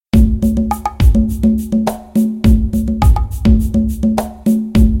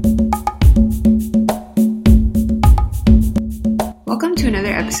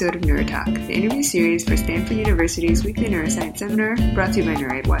series for Stanford University's weekly neuroscience seminar brought to you by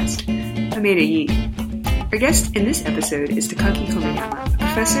Neurite West. I'm Ada Yi. Our guest in this episode is Takaki Komiyama, a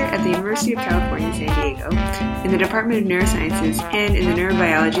professor at the University of California, San Diego, in the Department of Neurosciences and in the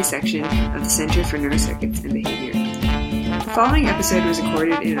Neurobiology Section of the Center for Neurocircuits and Behavior. The following episode was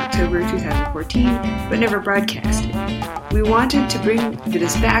recorded in October 2014, but never broadcasted. We wanted to bring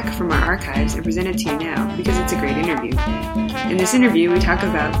this back from our archives and present it to you now because it's a great interview. In this interview, we talk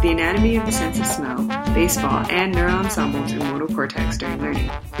about the anatomy of the sense of smell, baseball, and neural ensembles in motor cortex during learning.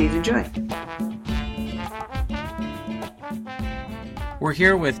 Please enjoy. We're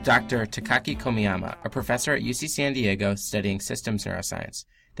here with Dr. Takaki Komiyama, a professor at UC San Diego studying systems neuroscience.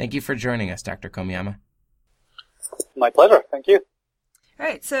 Thank you for joining us, Dr. Komiyama. My pleasure. Thank you. All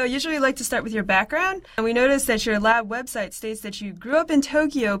right, so usually we like to start with your background, and we noticed that your lab website states that you grew up in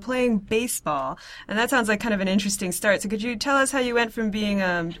Tokyo playing baseball, and that sounds like kind of an interesting start. So could you tell us how you went from being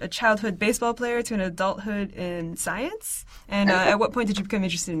a childhood baseball player to an adulthood in science? And at what point did you become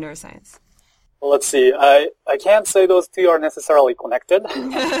interested in neuroscience? Well, let's see. I can't say those two are necessarily connected.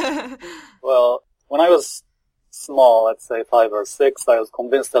 Well, when I was small, let's say 5 or 6, I was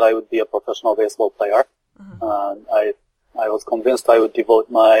convinced that I would be a professional baseball player. I was convinced I would devote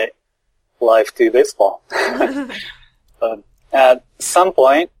my life to baseball. But at some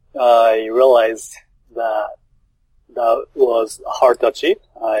point, I realized that was hard to achieve.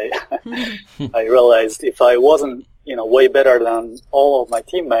 I realized if I wasn't, way better than all of my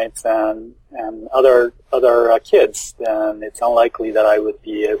teammates and other kids, then it's unlikely that I would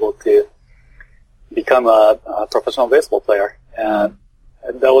be able to become a professional baseball player. And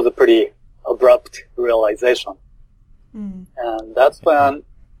that was a pretty abrupt realization. And that's when,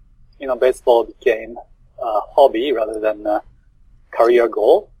 baseball became a hobby rather than a career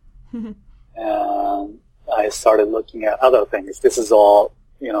goal. And I started looking at other things. This is all,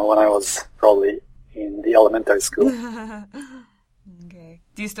 when I was probably in the elementary school. Okay.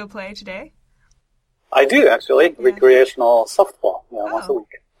 Do you still play today? I do, actually. Yeah. Recreational softball, once a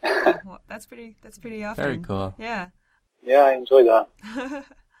week. Well, that's pretty often. Very cool. Yeah. Yeah, I enjoy that.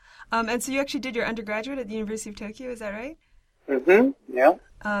 And so you actually did your undergraduate at the University of Tokyo, is that right? Mm-hmm, yeah.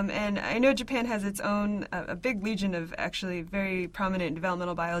 And I know Japan has its own, a big legion of actually very prominent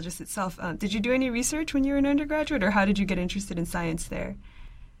developmental biologists itself. Did you do any research when you were an undergraduate, or how did you get interested in science there?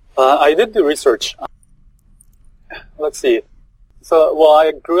 I did do research. Let's see. So,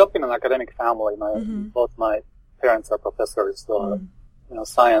 I grew up in an academic family. Both my parents are professors, so,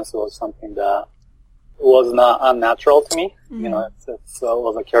 science was something that was not unnatural to me. It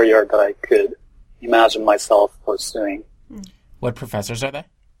was a career that I could imagine myself pursuing. What professors are they?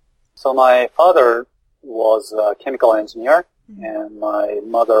 So my father was a chemical engineer, and my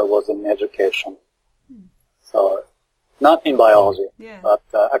mother was in education. So not in biology, but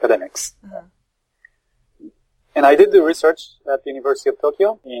academics. And I did do research at the University of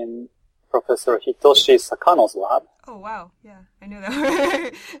Tokyo in Professor Hitoshi Sakano's lab. Oh, wow. Yeah, I know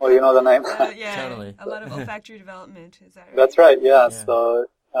that. Oh, you know the name? Yeah, totally. A lot of olfactory development, is that right? That's right, yeah. So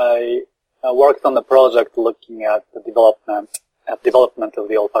I worked on the project looking at the development of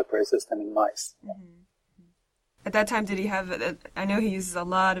the olfactory system in mice. At that time, did he have, I know he uses a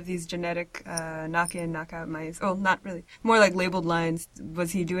lot of these genetic knock-in, knock-out mice. Well, not really. More like labeled lines.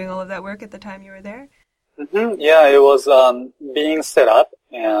 Was he doing all of that work at the time you were there? Yeah, it was being set up,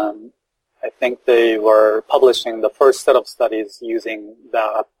 and I think they were publishing the first set of studies using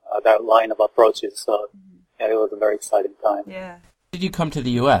that line of approaches. So, it was a very exciting time. Yeah. Did you come to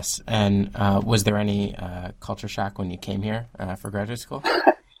the U.S., and was there any culture shock when you came here for graduate school?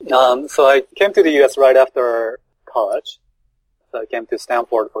 So I came to the U.S. right after college. So I came to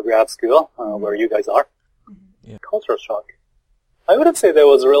Stanford for grad school, where you guys are. Yeah. Culture shock. I wouldn't say there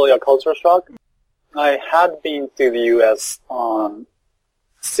was really a culture shock. I had been to the U.S. on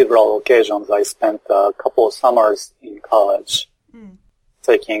several occasions. I spent a couple of summers in college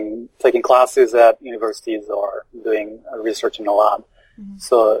taking classes at universities or doing research in a lab.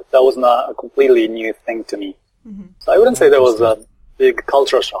 So that was not a completely new thing to me. So I wouldn't say there was a big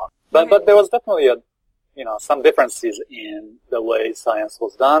culture shock. But there was definitely some differences in the way science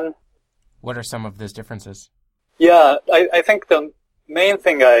was done. What are some of those differences? Yeah, I think the main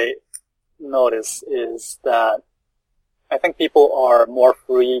thing I notice is that I think people are more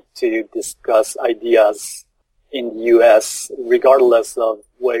free to discuss ideas in the U.S. regardless of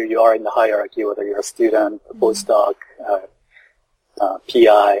where you are in the hierarchy, whether you're a student, a postdoc,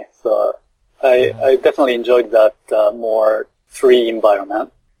 PI. So I definitely enjoyed that more free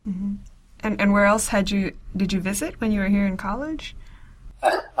environment. And where else did you visit when you were here in college?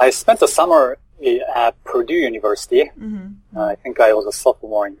 I spent a summer at Purdue University. I think I was a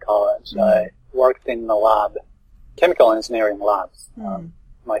sophomore in college. I worked in the lab, chemical engineering labs.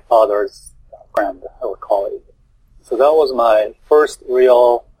 My father's friend or colleague. So that was my first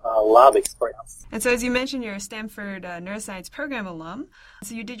real lab experience. And so as you mentioned, you're a Stanford neuroscience program alum.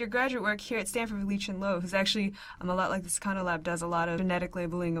 So you did your graduate work here at Stanford with Leach and Lowe, who's actually a lot like the Sakano lab, does a lot of genetic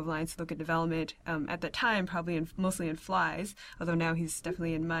labeling of lines to look at development, at that time probably mostly in flies, although now he's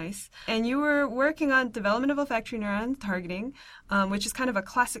definitely in mice. And you were working on development of olfactory neuron targeting, which is kind of a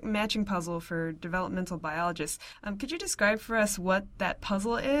classic matching puzzle for developmental biologists. Could you describe for us what that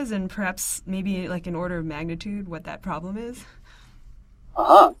puzzle is and perhaps maybe like in order of magnitude what that problem is?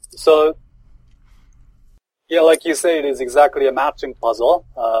 So, yeah, like you say, it is exactly a matching puzzle,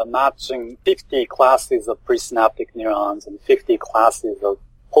 matching 50 classes of presynaptic neurons and 50 classes of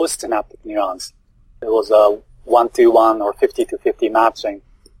postsynaptic neurons. It was a 1-to-1 or 50-to-50 matching.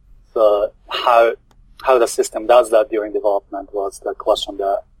 So how the system does that during development was the question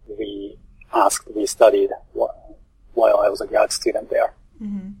that we studied while I was a grad student there.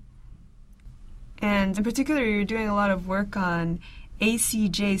 Mm-hmm. And in particular, you're doing a lot of work on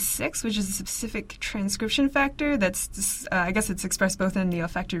ACJ6, which is a specific transcription factor that's, I guess it's expressed both in the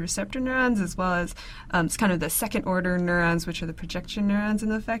olfactory receptor neurons as well as it's kind of the second-order neurons, which are the projection neurons in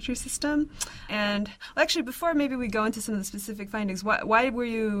the olfactory system. And well, actually, before maybe we go into some of the specific findings, why were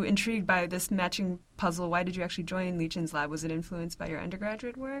you intrigued by this matching puzzle? Why did you actually join Leachin's lab? Was it influenced by your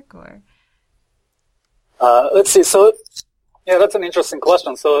undergraduate work, or? Let's see. So, yeah, that's an interesting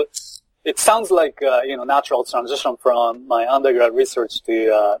question. So, it sounds like natural transition from my undergrad research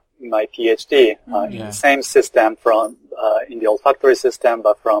to my PhD in the same system from in the olfactory system,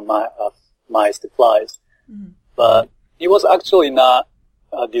 but from mice to flies. Mm-hmm. But it was actually not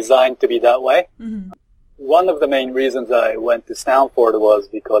designed to be that way. Mm-hmm. One of the main reasons I went to Stanford was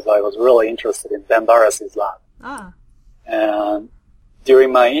because I was really interested in Ben Barres' lab. And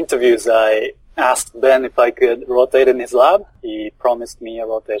during my interviews, I asked Ben if I could rotate in his lab. He promised me a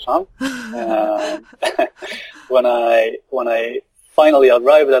rotation. And when I finally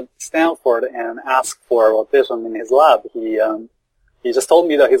arrived at Stanford and asked for a rotation in his lab, he just told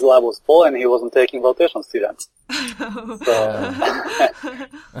me that his lab was full and he wasn't taking rotation students. So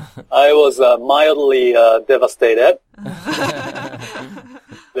I was mildly devastated.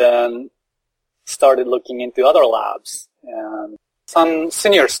 Then started looking into other labs, and some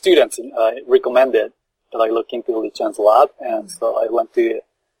senior students recommended that I look into Leachin's lab, and so I went to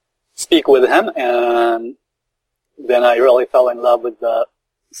speak with him, and then I really fell in love with the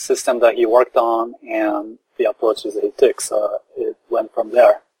system that he worked on and the approaches that he took, so it went from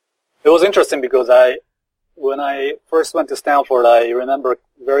there. It was interesting because when I first went to Stanford, I remember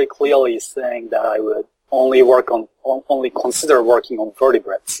very clearly saying that I would only consider working on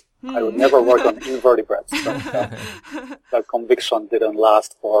vertebrates. I would never work on invertebrates. But that conviction didn't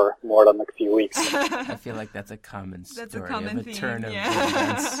last for more than a few weeks. I feel like that's a common story. That's a common of a theme, turn of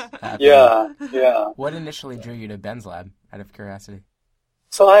events happening. Yeah. What initially drew you to Ben's lab, out of curiosity?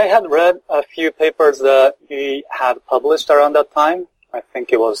 So I had read a few papers that he had published around that time. I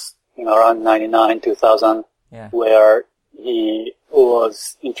think it was around 99, 2000, where he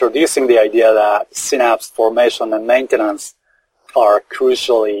was introducing the idea that synapse formation and maintenance are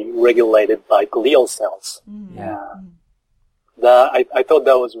crucially regulated by glial cells. I thought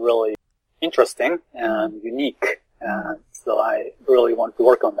that was really interesting and unique, and so I really wanted to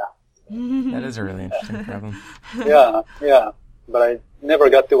work on that. That is a really interesting problem. Yeah, but I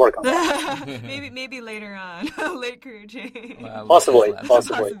never got to work on that. maybe later on, late career change. Possibly.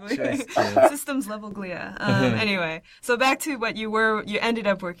 Systems level glia. Anyway, so back to what you ended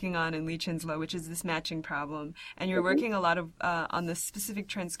up working on in Leachin's law, which is this matching problem, and you're working a lot of on the specific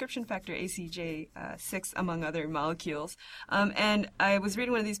transcription factor ACJ6 among other molecules. And I was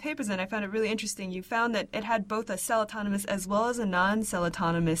reading one of these papers and I found it really interesting. You found that it had both a cell autonomous as well as a non-cell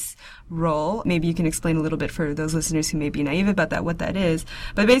autonomous role. Maybe you can explain a little bit for those listeners who may be naive about that, what that is.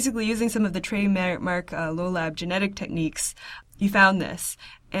 But basically, using some of the trademark Low Lab genetic techniques, you found this.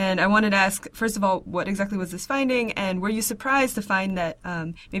 And I wanted to ask, first of all, what exactly was this finding? And were you surprised to find that,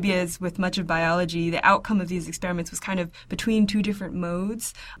 maybe as with much of biology, the outcome of these experiments was kind of between two different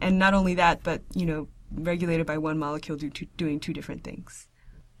modes? And not only that, but, regulated by one molecule doing two different things?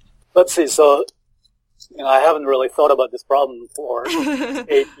 Let's see. So, I haven't really thought about this problem for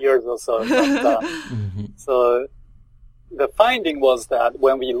 8 years or so. But, so the finding was that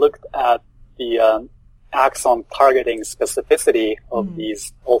when we looked at the axon targeting specificity of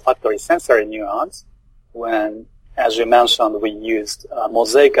these olfactory sensory neurons, when, as you mentioned, we used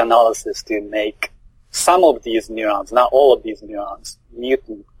mosaic analysis to make some of these neurons, not all of these neurons,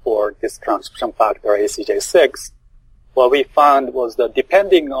 mutant for this transcription factor ACJ6, what we found was that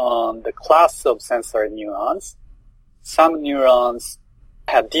depending on the class of sensory neurons, some neurons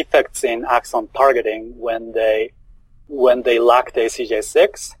had defects in axon targeting when they lacked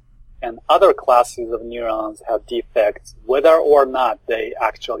ACJ6, and other classes of neurons have defects whether or not they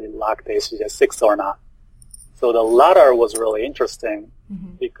actually lacked ACJ6 or not. So the latter was really interesting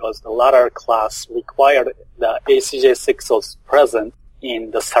because the latter class required that ACJ6 was present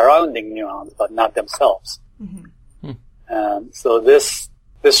in the surrounding neurons, but not themselves. And so this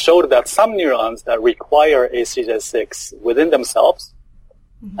showed that some neurons that require ACJ6 within themselves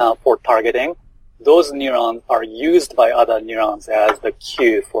for targeting, those neurons are used by other neurons as the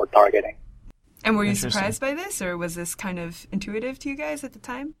cue for targeting. And were you surprised by this, or was this kind of intuitive to you guys at the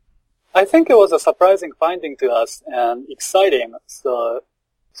time? I think it was a surprising finding to us and exciting. So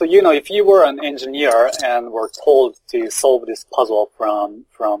if you were an engineer and were told to solve this puzzle from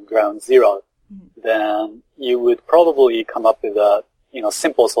ground zero, then you would probably come up with a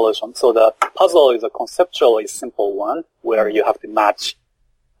simple solution. So the puzzle is a conceptually simple one where you have to match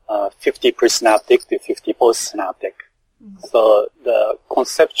 50 presynaptic to 50 postsynaptic. So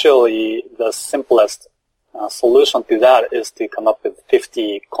conceptually the simplest solution to that is to come up with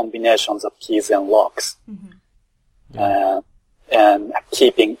 50 combinations of keys and locks, and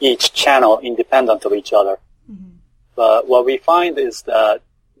keeping each channel independent of each other. But what we find is that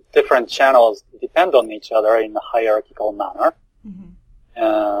different channels depend on each other in a hierarchical manner.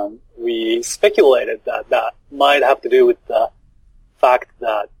 And we speculated that might have to do with the fact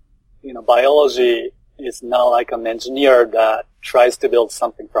that, biology is not like an engineer that tries to build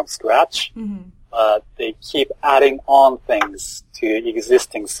something from scratch, but they keep adding on things to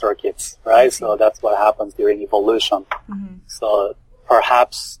existing circuits, right? So that's what happens during evolution. So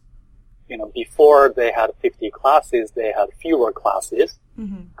perhaps, before they had 50 classes, they had fewer classes.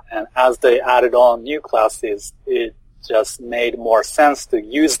 And as they added on new classes, it just made more sense to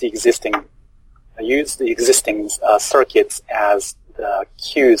use the existing circuits as the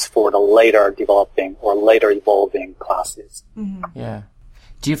cues for the later developing or later evolving classes. Yeah.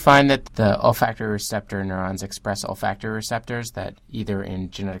 Do you find that the olfactory receptor neurons express olfactory receptors that either in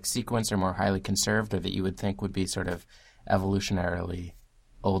genetic sequence are more highly conserved or that you would think would be sort of evolutionarily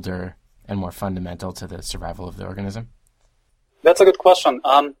older and more fundamental to the survival of the organism? That's a good question.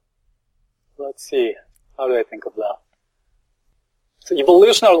 Let's see. How do I think of that? So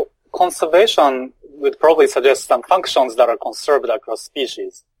evolutionary conservation would probably suggest some functions that are conserved across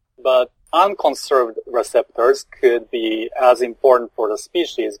species. But unconserved receptors could be as important for the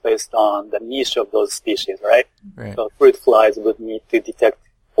species based on the niche of those species, right? So fruit flies would need to detect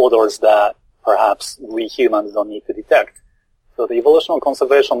odors that perhaps we humans don't need to detect. So the evolutionary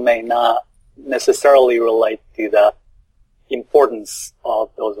conservation may not necessarily relate to the importance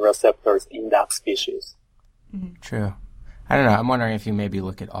of those receptors in that species. True. I don't know. I'm wondering if you maybe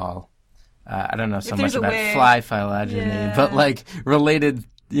look at all, I don't know so much about way. fly phylogeny, but like related,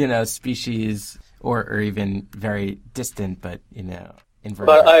 species or even very distant, but, invertebrate.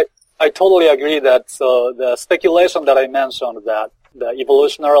 But I totally agree that, so the speculation that I mentioned that the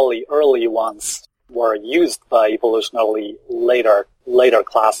evolutionarily early ones were used by evolutionarily later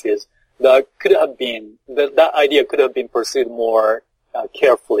classes, that idea could have been pursued more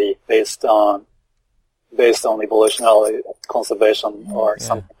carefully based on evolutionary conservation or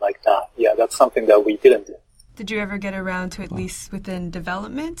something like that. Yeah, that's something that we didn't do. Did you ever get around to, at least within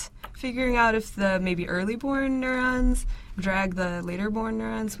development, figuring out if the maybe early-born neurons drag the later-born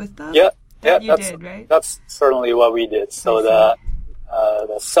neurons with them? Yeah, did, right? That's certainly what we did. So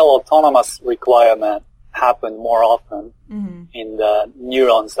the cell autonomous requirement happened more often in the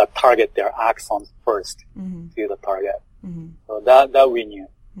neurons that target their axons first to the target. So that we knew.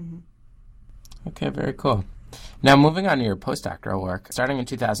 Okay, very cool. Now, moving on to your postdoctoral work, starting in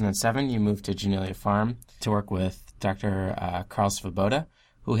 2007, you moved to Janelia Farm to work with Dr. Carl Svoboda,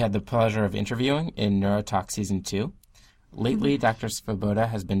 who we had the pleasure of interviewing in Neurotalk Season 2. Lately, Dr. Svoboda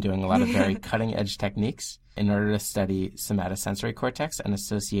has been doing a lot of very cutting-edge techniques in order to study somatosensory cortex and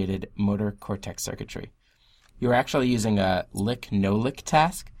associated motor cortex circuitry. You were actually using a lick-no-lick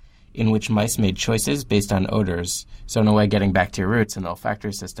task in which mice made choices based on odors, so in a way getting back to your roots in the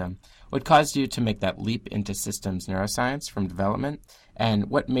olfactory system. What caused you to make that leap into systems neuroscience from development, and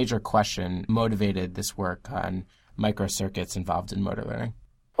what major question motivated this work on microcircuits involved in motor learning?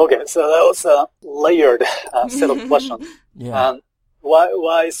 Okay, so that was a layered set of questions.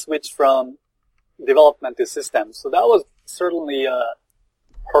 Why switch from development to systems? So that was certainly a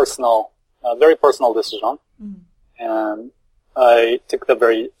very personal decision, and I took that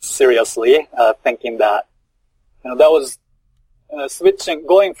very seriously, thinking that that was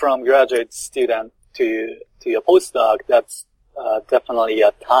going from graduate student to a postdoc, that's definitely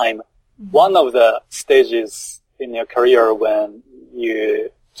a time. One of the stages in your career when you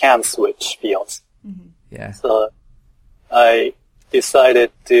can switch fields. Yeah. So I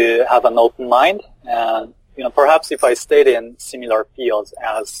decided to have an open mind, and perhaps if I stayed in similar fields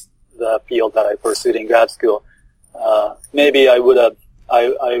as the field that I pursued in grad school, maybe I would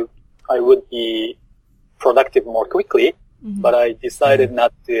be productive more quickly. But I decided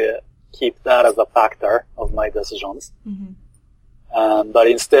not to keep that as a factor of my decisions. But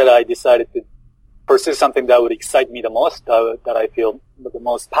instead, I decided to pursue something that would excite me the most, that I feel the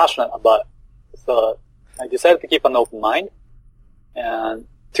most passionate about. So I decided to keep an open mind, and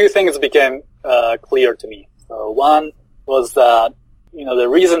two things became clear to me. So one was that the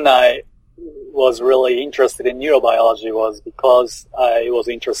reason I was really interested in neurobiology was because I was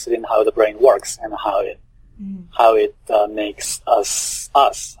interested in how the brain works and how it makes us,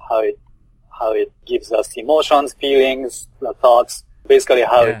 how it gives us emotions, feelings, thoughts, basically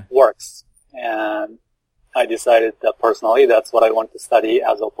how it works. And I decided that personally that's what I want to study,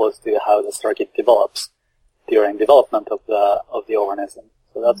 as opposed to how the circuit develops during development of the organism.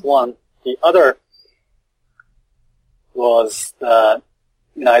 So that's one. The other was that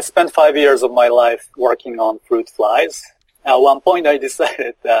I spent 5 years of my life working on fruit flies. At one point I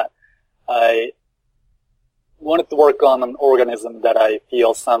decided that I wanted to work on an organism that I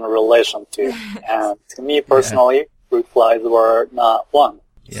feel some relation to. And to me personally, fruit flies were not one.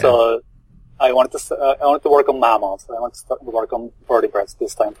 Yeah. So I wanted to work on mammals. I wanted to work on vertebrates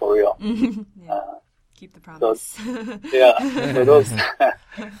this time for real. Keep the promise.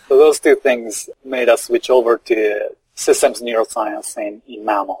 So those two things made us switch over to systems neuroscience in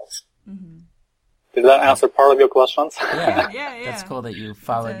mammals. Did that answer part of your questions? Yeah. That's cool that you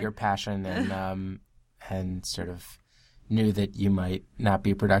followed your passion and sort of knew that you might not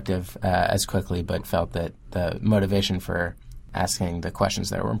be productive as quickly, but felt that the motivation for asking the questions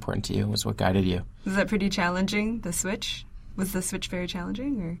that were important to you was what guided you. Was that pretty challenging, the switch? Was the switch very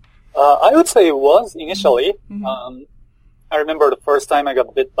challenging? Or? I would say it was initially. I remember the first time I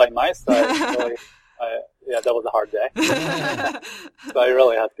got bit by mice. That was a hard day. So I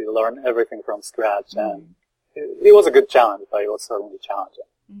really had to learn everything from scratch. And it was a good challenge, but it was certainly challenging.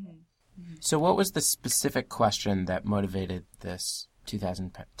 So what was the specific question that motivated this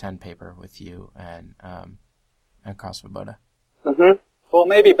 2010 paper with you and Carl Svoboda? Well,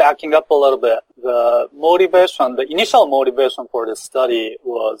 maybe backing up a little bit, the initial motivation for this study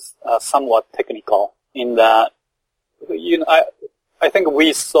was somewhat technical in that, I think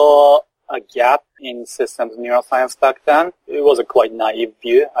we saw a gap in systems neuroscience back then. It was a quite naive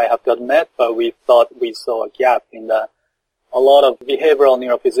view, I have to admit, but we thought we saw a gap in that a lot of behavioral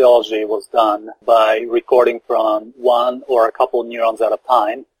neurophysiology was done by recording from one or a couple neurons at a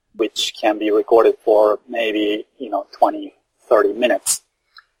time, which can be recorded for maybe, 20, 30 minutes.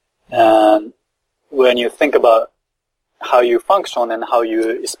 And when you think about how you function and how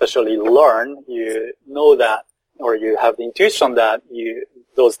you especially learn, you know that, or you have the intuition that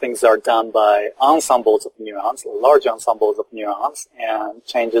those things are done by ensembles of neurons, large ensembles of neurons, and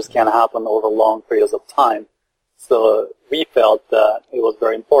changes can happen over long periods of time. So we felt that it was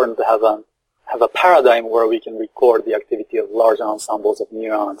very important to have a paradigm where we can record the activity of large ensembles of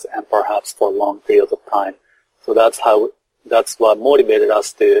neurons and perhaps for long periods of time. So that's what motivated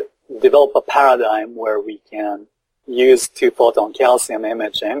us to develop a paradigm where we can use 2-photon calcium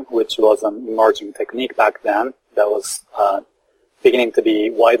imaging, which was an emerging technique back then that was beginning to be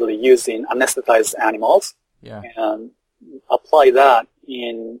widely used in anesthetized animals, and apply that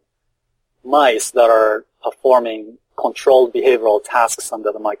in mice that are performing controlled behavioral tasks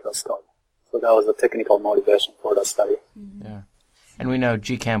under the microscope. So that was the technical motivation for the study. Yeah. And we know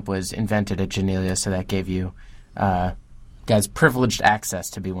GCamp was invented at Janelia, so that gave you guys privileged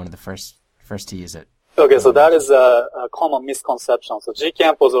access to be one of the first to use it. Okay, so that is a common misconception. So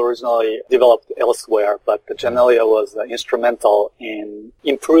GCamp was originally developed elsewhere, but the Janelia was instrumental in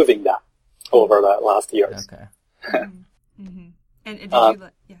improving that over the last years. Okay. And did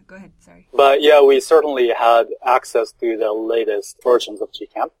you... go ahead, sorry. But we certainly had access to the latest versions of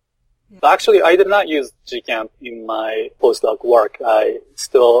GCamp. Actually, I did not use GCamp in my postdoc work. I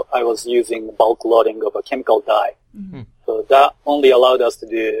was using bulk loading of a chemical dye. So that only allowed us to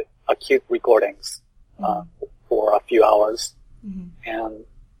do acute recordings for a few hours. And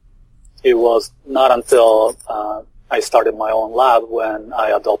it was not until I started my own lab when I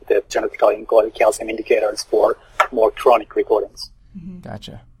adopted genetically encoded calcium indicators for more chronic recordings.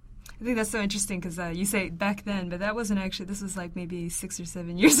 Gotcha. I think that's so interesting because you say back then, but that wasn't actually, this was like maybe 6 or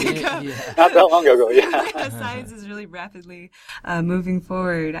 7 years ago. Yeah. Not that long ago, yeah. Science is really rapidly moving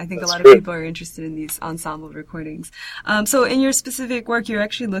forward. I think That's a lot true. of people are interested in these ensemble recordings. So in your specific work, you're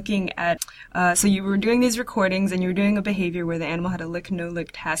actually looking at, so you were doing these recordings and you were doing a behavior where the animal had a lick-no-lick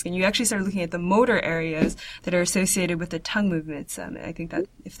task, and you actually started looking at the motor areas that are associated with the tongue movements. I think that,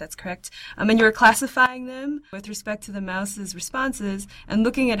 if that's correct. And you were classifying them with respect to the mouse's responses and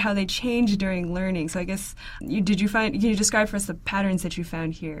looking at how they change during learning. So I guess, can you describe for us the patterns that you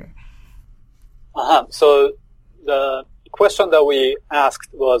found here? So the question that we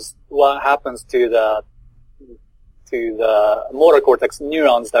asked was what happens to the motor cortex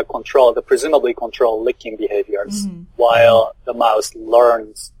neurons that presumably control licking behaviors while the mouse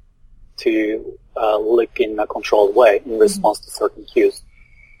learns to lick in a controlled way in response to certain cues.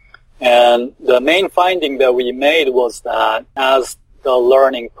 And the main finding that we made was that as the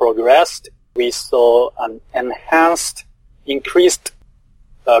learning progressed, we saw an increased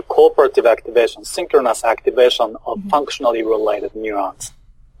cooperative activation, synchronous activation of functionally related neurons.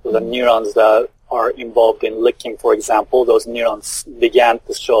 So the neurons that are involved in licking, for example, those neurons began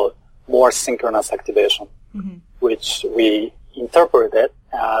to show more synchronous activation, which we interpreted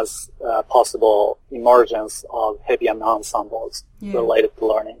as possible emergence of Hebbian ensembles related to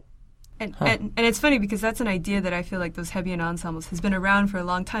learning. And it's funny because that's an idea that I feel like those Hebbian ensembles has been around for a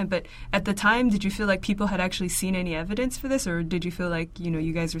long time. But at the time, did you feel like people had actually seen any evidence for this, or did you feel like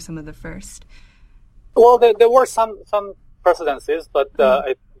you guys were some of the first? Well, there were some precedences, but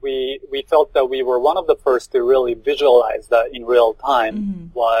we felt that we were one of the first to really visualize that in real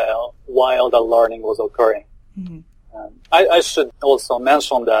time while the learning was occurring. I should also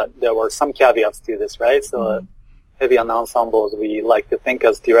mention that there were some caveats to this, right? So Hebbian ensembles we like to think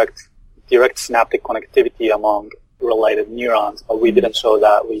as direct synaptic connectivity among related neurons, but we didn't show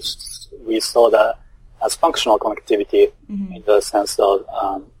that. We saw that as functional connectivity in the sense of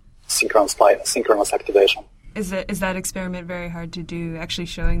synchronous activation. Is that experiment very hard to do, actually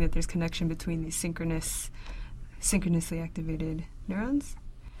showing that there's connection between these synchronously activated neurons?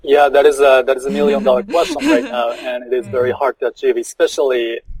 Yeah, that is a $1 million question right now, and it is very hard to achieve,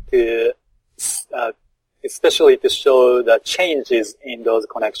 especially to show the changes in those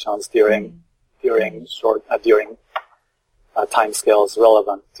connections during time scales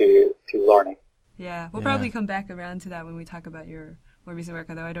relevant to learning. Yeah, we'll probably come back around to that when we talk about your more recent work,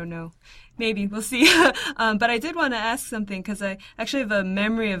 although I don't know. Maybe. We'll see. But I did want to ask something, because I actually have a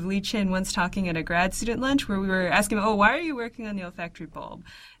memory of Lee Chin once talking at a grad student lunch where we were asking him, why are you working on the olfactory bulb?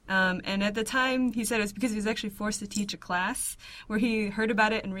 And at the time, he said it was because he was actually forced to teach a class where he heard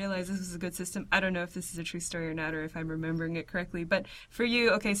about it and realized this was a good system. I don't know if this is a true story or not, or if I'm remembering it correctly. But for you,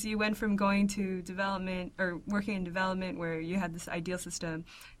 okay, so you went from going to development or working in development where you had this ideal system.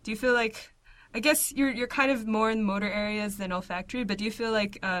 Do you feel like, I guess you're kind of more in motor areas than olfactory, but do you feel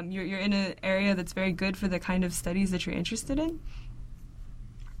like you're in an area that's very good for the kind of studies that you're interested in?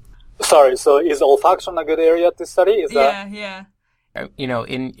 Sorry, so is olfaction a good area to study? Yeah.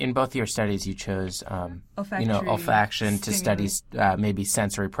 In both your studies, you chose, olfaction to study maybe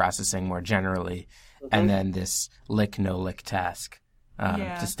sensory processing more generally, and then this lick-no-lick task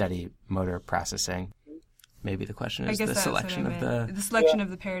to study motor processing. Maybe the question is the selection of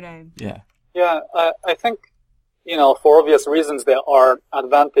the paradigm. Yeah. Yeah, I think, for obvious reasons, there are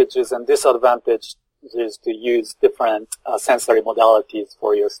advantages and disadvantages to use different sensory modalities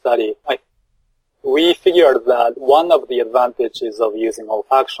for your study. We figured that one of the advantages of using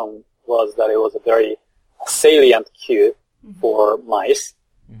olfaction was that it was a very salient cue for mice.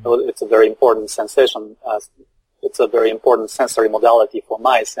 So it's a very important sensation. It's a very important sensory modality for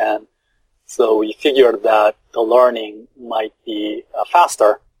mice, and so we figured that the learning might be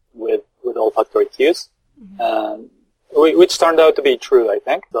faster with olfactory cues, which turned out to be true, I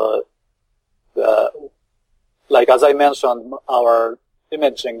think. As I mentioned, our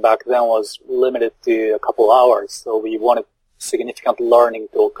imaging back then was limited to a couple hours, so we wanted significant learning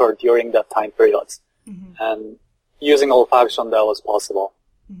to occur during that time periods. And using olfaction, that was possible.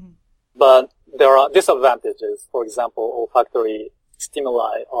 But there are disadvantages. For example, olfactory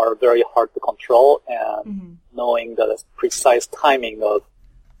stimuli are very hard to control, and knowing the precise timing of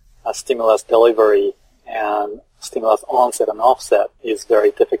stimulus delivery and stimulus onset and offset is very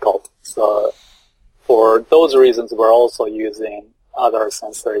difficult. So for those reasons, we're also using other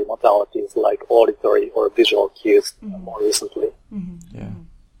sensory modalities like auditory or visual cues more recently. Yeah.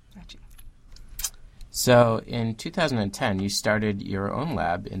 Gotcha. So in 2010, you started your own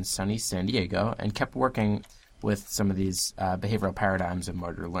lab in sunny San Diego and kept working with some of these behavioral paradigms of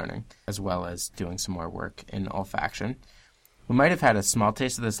motor learning, as well as doing some more work in olfaction. We might have had a small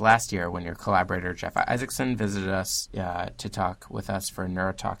taste of this last year when your collaborator Jeff Isaacson visited us to talk with us for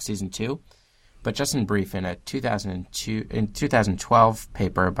Neurotalk Season 2. But just in brief, in a 2012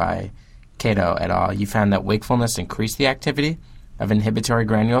 paper by Cato et al., you found that wakefulness increased the activity of inhibitory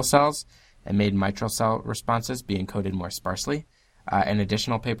granule cells and made mitral cell responses be encoded more sparsely. An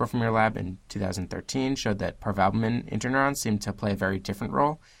additional paper from your lab in 2013 showed that parvalbumin interneurons seem to play a very different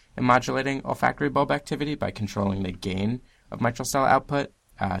role in modulating olfactory bulb activity by controlling the gain of mitral cell output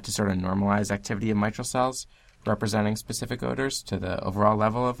to sort of normalize activity of mitral cells, representing specific odors to the overall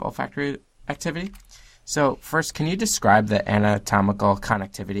level of olfactory activity. So first, can you describe the anatomical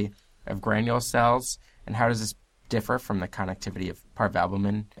connectivity of granule cells, and how does this differ from the connectivity of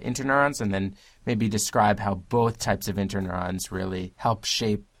parvalbumin interneurons, and then maybe describe how both types of interneurons really help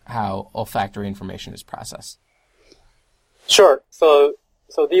shape how olfactory information is processed? Sure.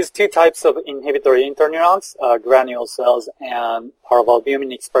 So these two types of inhibitory interneurons, granule cells and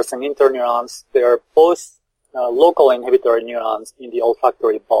parvalbumin-expressing interneurons, they're both local inhibitory neurons in the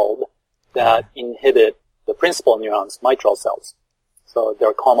olfactory bulb that inhibit the principal neurons, mitral cells. So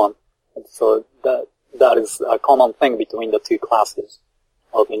they're common. So that is a common thing between the two classes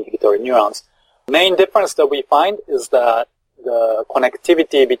of inhibitory neurons. The main difference that we find is that the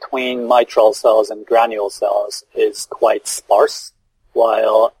connectivity between mitral cells and granule cells is quite sparse,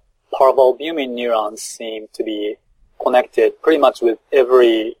 while parvalbumin neurons seem to be connected pretty much with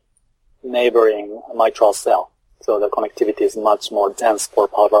every neighboring mitral cell. So the connectivity is much more dense for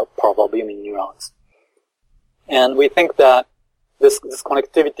parvalbumin neurons. And we think that this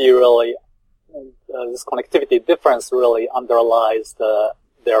connectivity difference really underlies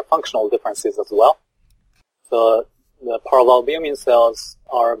their functional differences as well. So the parvalbumin cells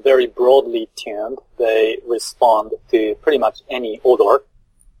are very broadly tuned. They respond to pretty much any odor.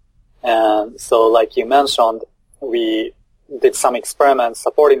 And so, like you mentioned, we did some experiments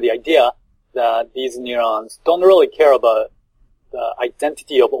supporting the idea that these neurons don't really care about the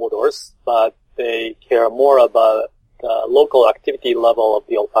identity of odors, but they care more about the local activity level of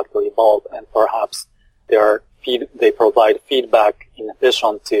the olfactory bulb, and perhaps they provide feedback in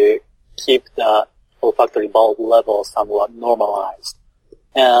addition to keep the olfactory bulb level somewhat normalized.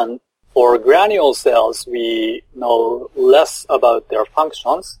 And for granule cells, we know less about their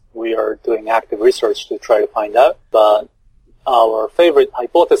functions. We are doing active research to try to find out, but our favorite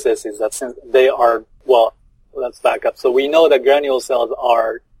hypothesis is that since they are, well, let's back up. So we know that granule cells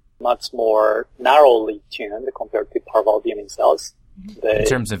are much more narrowly tuned compared to parvalbumin cells. In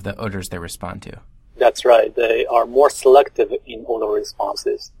terms of the odors they respond to. That's right. They are more selective in odor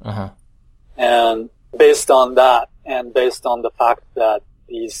responses. Uh-huh. And based on that, and based on the fact that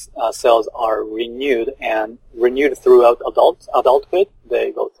these cells are renewed throughout adulthood,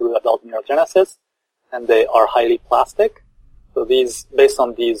 they go through adult neurogenesis, and they are highly plastic. So based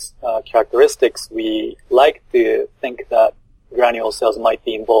on these characteristics, we like to think that granule cells might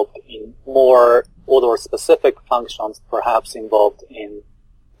be involved in more odor-specific functions, perhaps involved in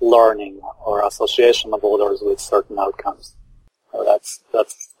learning or association of odors with certain outcomes. So that's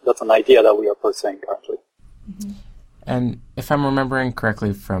an idea that we are pursuing currently. Mm-hmm. And if I'm remembering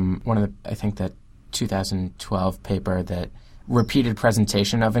correctly from I think that 2012 paper, that repeated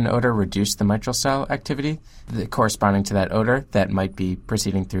presentation of an odor reduced the mitral cell activity corresponding to that odor that might be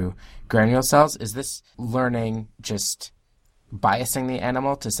proceeding through granule cells. Is this learning just biasing the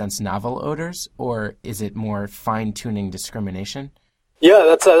animal to sense novel odors, or is it more fine-tuning discrimination? Yeah,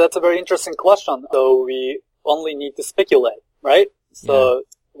 that's a very interesting question. So we only need to speculate, right? So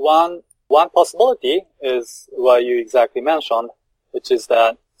one possibility is what you exactly mentioned, which is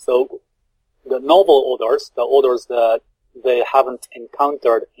that so the novel odors, the odors that they haven't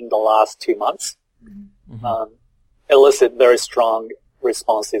encountered in the last 2 months, elicit very strong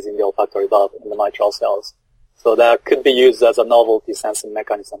responses in the olfactory bulb in the mitral cells. So that could be used as a novelty sensing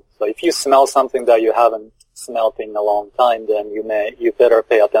mechanism. So if you smell something that you haven't smelled in a long time, then you better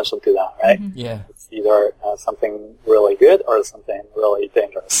pay attention to that, right? Mm-hmm. Yeah. It's either something really good or something really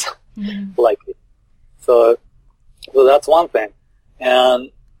dangerous, likely. So that's one thing.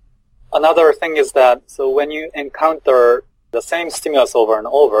 And another thing is that, so when you encounter the same stimulus over and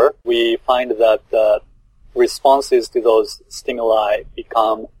over, we find that the responses to those stimuli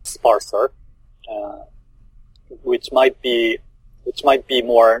become sparser, which might be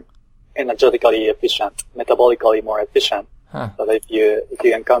more energetically efficient, metabolically more efficient. So that if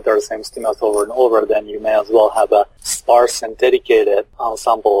you encounter the same stimulus over and over, then you may as well have a sparse and dedicated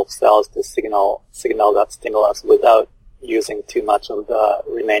ensemble of cells to signal that stimulus without using too much of the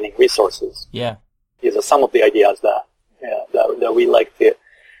remaining resources. Yeah. These are some of the ideas that we like to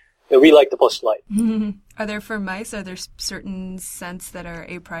that we like to postulate. Are there for mice, are there certain scents that are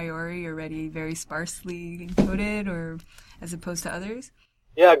a priori already very sparsely encoded or as opposed to others?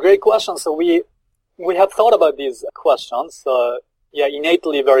 Yeah, great question. So we have thought about these questions.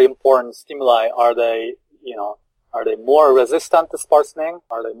 Innately very important stimuli, are they more resistant to sparsening?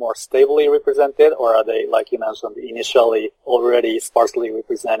 Are they more stably represented? Or are they, like you mentioned, initially already sparsely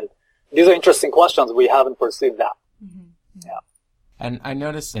represented? These are interesting questions. We haven't pursued that. Yeah. And I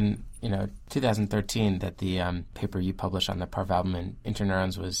noticed in 2013 that the paper you published on the parvalbumin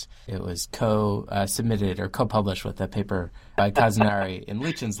interneurons was co-submitted or co-published with a paper by Kazunari in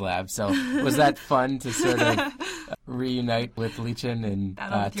Lichen's lab. So was that fun to sort of reunite with Lichen and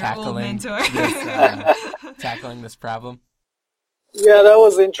tackling this problem? Yeah, that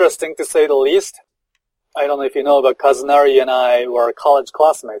was interesting to say the least. I don't know if you know, but Kazunari and I were college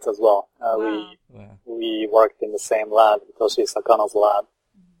classmates as well. We worked in the same lab, Hitoshi Sakano's lab.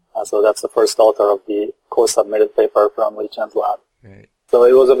 So that's the first author of the co-submitted paper from Lichen's lab. Right. So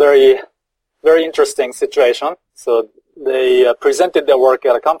it was a very, very interesting situation. So they presented their work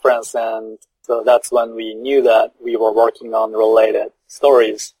at a conference, and so that's when we knew that we were working on related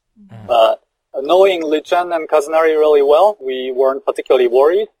stories. But knowing Lichen and Kazunari really well, we weren't particularly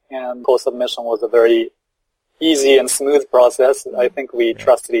worried, and co-submission was a very easy and smooth process. I think we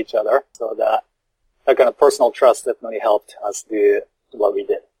trusted each other, so that kind of personal trust definitely helped us do what we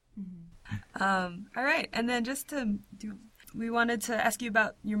did. All right, and then we wanted to ask you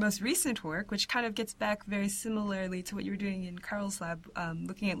about your most recent work, which kind of gets back very similarly to what you were doing in Carl's lab,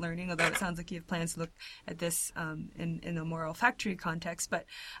 looking at learning, although it sounds like you have plans to look at this in a more olfactory context. But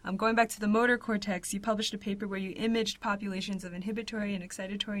going back to the motor cortex, you published a paper where you imaged populations of inhibitory and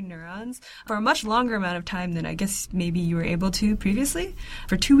excitatory neurons for a much longer amount of time than I guess maybe you were able to previously,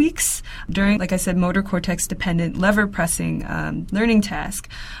 for 2 weeks, during, like I said, motor cortex-dependent lever-pressing learning task.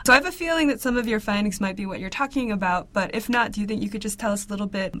 So I have a feeling that some of your findings might be what you're talking about, but if not, do you think you could just tell us a little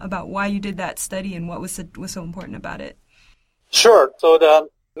bit about why you did that study and what was so important about it? Sure. So the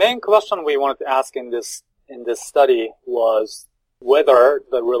main question we wanted to ask in this study was whether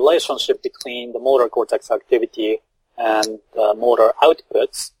the relationship between the motor cortex activity and the motor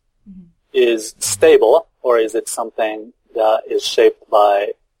outputs is stable, or is it something that is shaped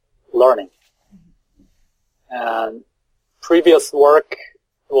by learning? And previous work,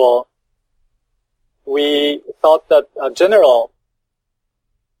 we thought that a general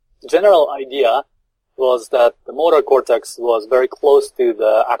idea was that the motor cortex was very close to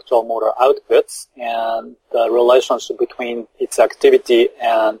the actual motor outputs, and the relationship between its activity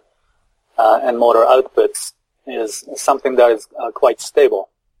and motor outputs is something that is quite stable.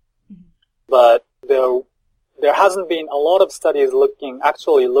 But there hasn't been a lot of studies looking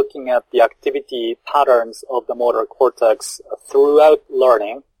at the activity patterns of the motor cortex throughout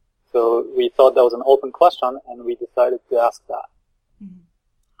learning. So we thought that was an open question, and we decided to ask that.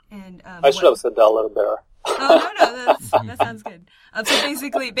 And I should have said that a little better. Oh, no, that sounds good.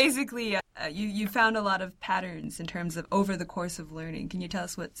 So basically, you found a lot of patterns in terms of over the course of learning. Can you tell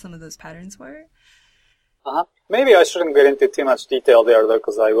us what some of those patterns were? Maybe I shouldn't get into too much detail there, though,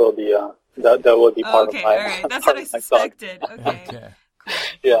 because I will be that will be part of my. Okay, all right, that's what I suspected. Okay. Cool.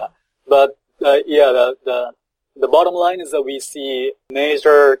 Yeah, but the bottom line is that we see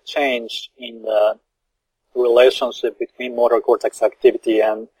major change in the relationship between motor cortex activity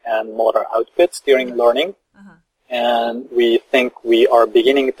and motor outputs during learning. And we think we are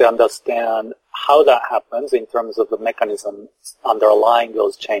beginning to understand how that happens in terms of the mechanisms underlying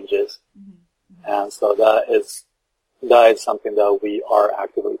those changes. And so that is something that we are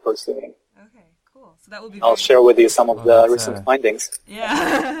actively pursuing. Okay, cool. So that will be. I'll share with you some of the recent findings.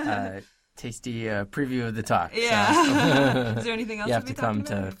 Yeah. Tasty preview of the talk. Yeah. So. Is there anything else you have to come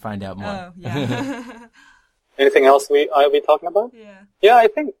about? to find out more. Oh, yeah. Anything else I'll be talking about? Yeah. Yeah, I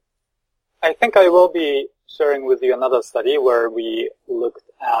think I will be sharing with you another study where we looked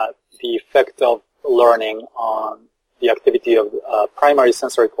at the effect of learning on the activity of primary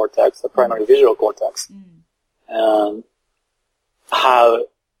sensory cortex, the primary visual cortex, and how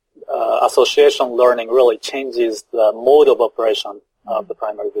association learning really changes the mode of operation of the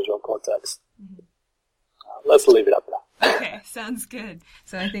primary visual cortex. Let's leave it at that. Okay, sounds good.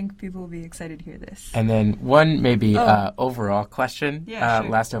 So I think people will be excited to hear this. And then one maybe overall question, sure.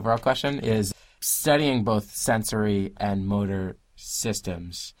 Last overall question is, studying both sensory and motor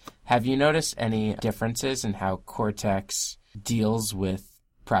systems, have you noticed any differences in how cortex deals with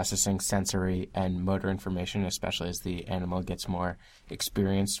processing sensory and motor information, especially as the animal gets more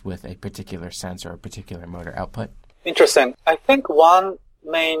experienced with a particular sense or a particular motor output? Interesting. I think one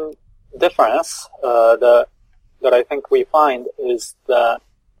main difference that I think we find is that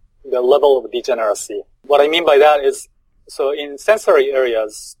the level of degeneracy. What I mean by that is, so in sensory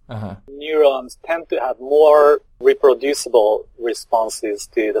areas, neurons tend to have more reproducible responses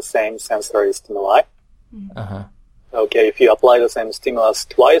to the same sensory stimuli. Okay, if you apply the same stimulus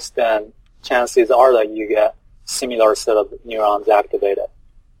twice, then chances are that you get similar set of neurons activated.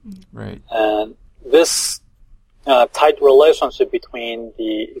 Right. And this tight relationship between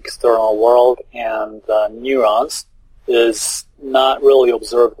the external world and the neurons is not really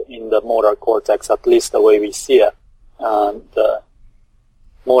observed in the motor cortex, at least the way we see it. The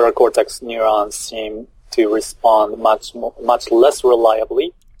motor cortex neurons seem to respond much less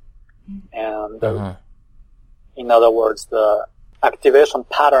reliably, and in other words, the activation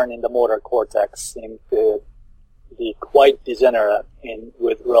pattern in the motor cortex seems to be quite degenerate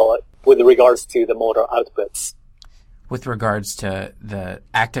with regards to the motor outputs. With regards to the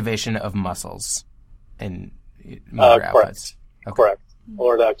activation of muscles and motor outputs. Okay. Correct.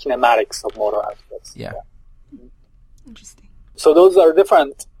 Or the kinematics of motor outputs. Yeah. Interesting. So those are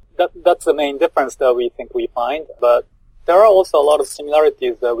different. That's the main difference that we think we find. But there are also a lot of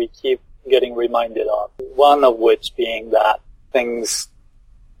similarities that we keep getting reminded of. One of which being that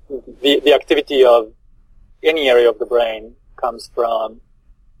the activity of any area of the brain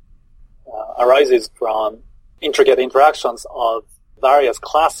arises from intricate interactions of various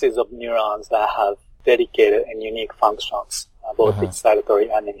classes of neurons that have dedicated and unique functions, both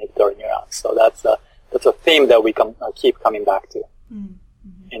excitatory and inhibitory neurons. So that's a theme that we keep coming back to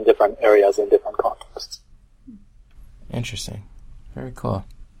in different areas, in different contexts. Interesting. Very cool.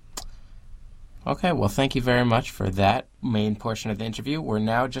 Okay, well, thank you very much for that main portion of the interview. We're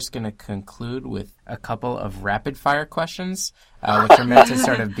now just going to conclude with a couple of rapid-fire questions, which are meant to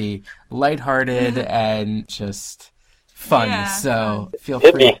sort of be lighthearted and just fun. Yeah, so feel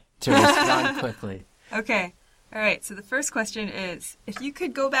free to respond quickly. Okay. All right. So the first question is, if you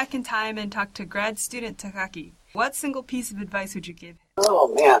could go back in time and talk to grad student Takaki, what single piece of advice would you give?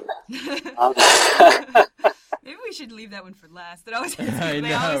 Oh, man. Maybe we should leave that one for last. It always I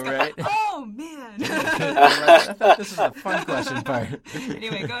know, right? Go, oh, man. I thought this was a fun question part.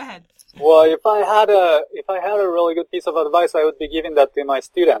 Anyway, go ahead. Well, if I had a really good piece of advice, I would be giving that to my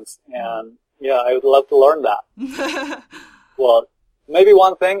students. And yeah, I would love to learn that. Well, maybe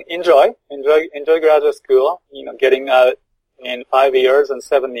one thing, enjoy graduate school. Getting out in 5 years and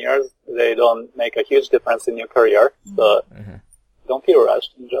 7 years, they don't make a huge difference in your career. So don't feel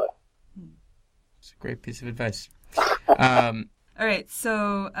rushed. Enjoy. It's a great piece of advice. All right.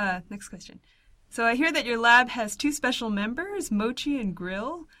 So next question. So I hear that your lab has two special members, Mochi and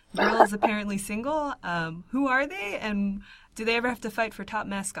Grill. Grill is apparently single. Who are they, and do they ever have to fight for top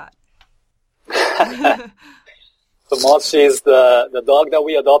mascot? So Mochi is the dog that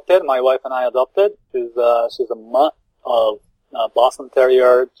we adopted. My wife and I adopted. She's a mutt of Boston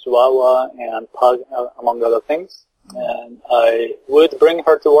Terrier, Chihuahua, and Pug, among other things. And I would bring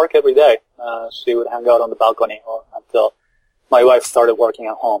her to work every day. She would hang out on the balcony until my wife started working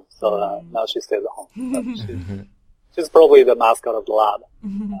at home. So now she stays at home. She's probably the mascot of the lab.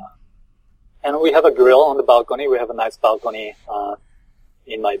 And we have a grill on the balcony. We have a nice balcony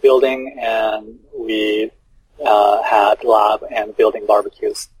in my building, and we had lab and building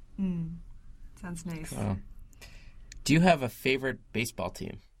barbecues. Sounds nice. Do you have a favorite baseball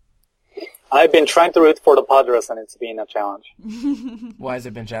team? I've been trying to root for the Padres, and it's been a challenge. Why has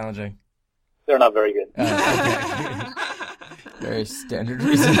it been challenging? They're not very good. Okay. Very standard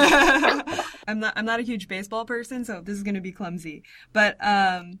reason. I'm not a huge baseball person, so this is going to be clumsy. But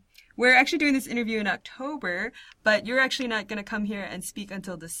we're actually doing this interview in October, but you're actually not going to come here and speak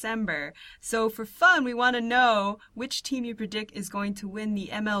until December. So for fun, we want to know which team you predict is going to win the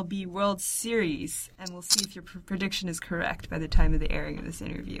MLB World Series, and we'll see if your prediction is correct by the time of the airing of this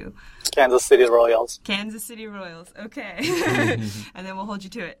interview. Kansas City Royals. Kansas City Royals. Okay. And then we'll hold you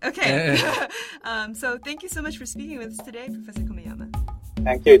to it. Okay. So thank you so much for speaking with us today, Professor Komiyama.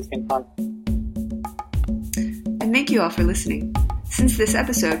 Thank you. It's been fun. And thank you all for listening. Since this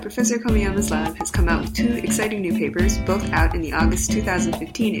episode, Professor Komiyama's lab has come out with 2 exciting new papers, both out in the August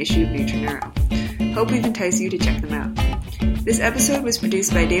 2015 issue of Nature Neuro. Hope we've enticed you to check them out. This episode was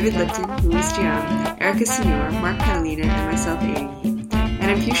produced by David Lipton, Luis Jiang, Erica Senor, Mark Catalina, and myself, Amy.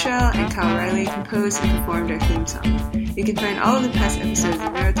 Adam Fuchel and Kyle Riley composed and performed our theme song. You can find all of the past episodes of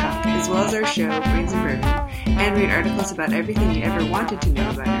Neurotalk, as well as our show, Brains and Bourbon, and read articles about everything you ever wanted to know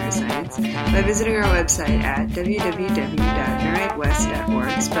about neuroscience by visiting our website at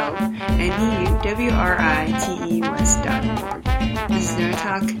www.neuritewest.org, spelled NEUWRITEWest.org. This is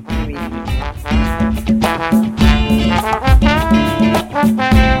Neurotalk, and I'm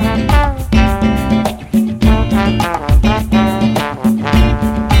Amy.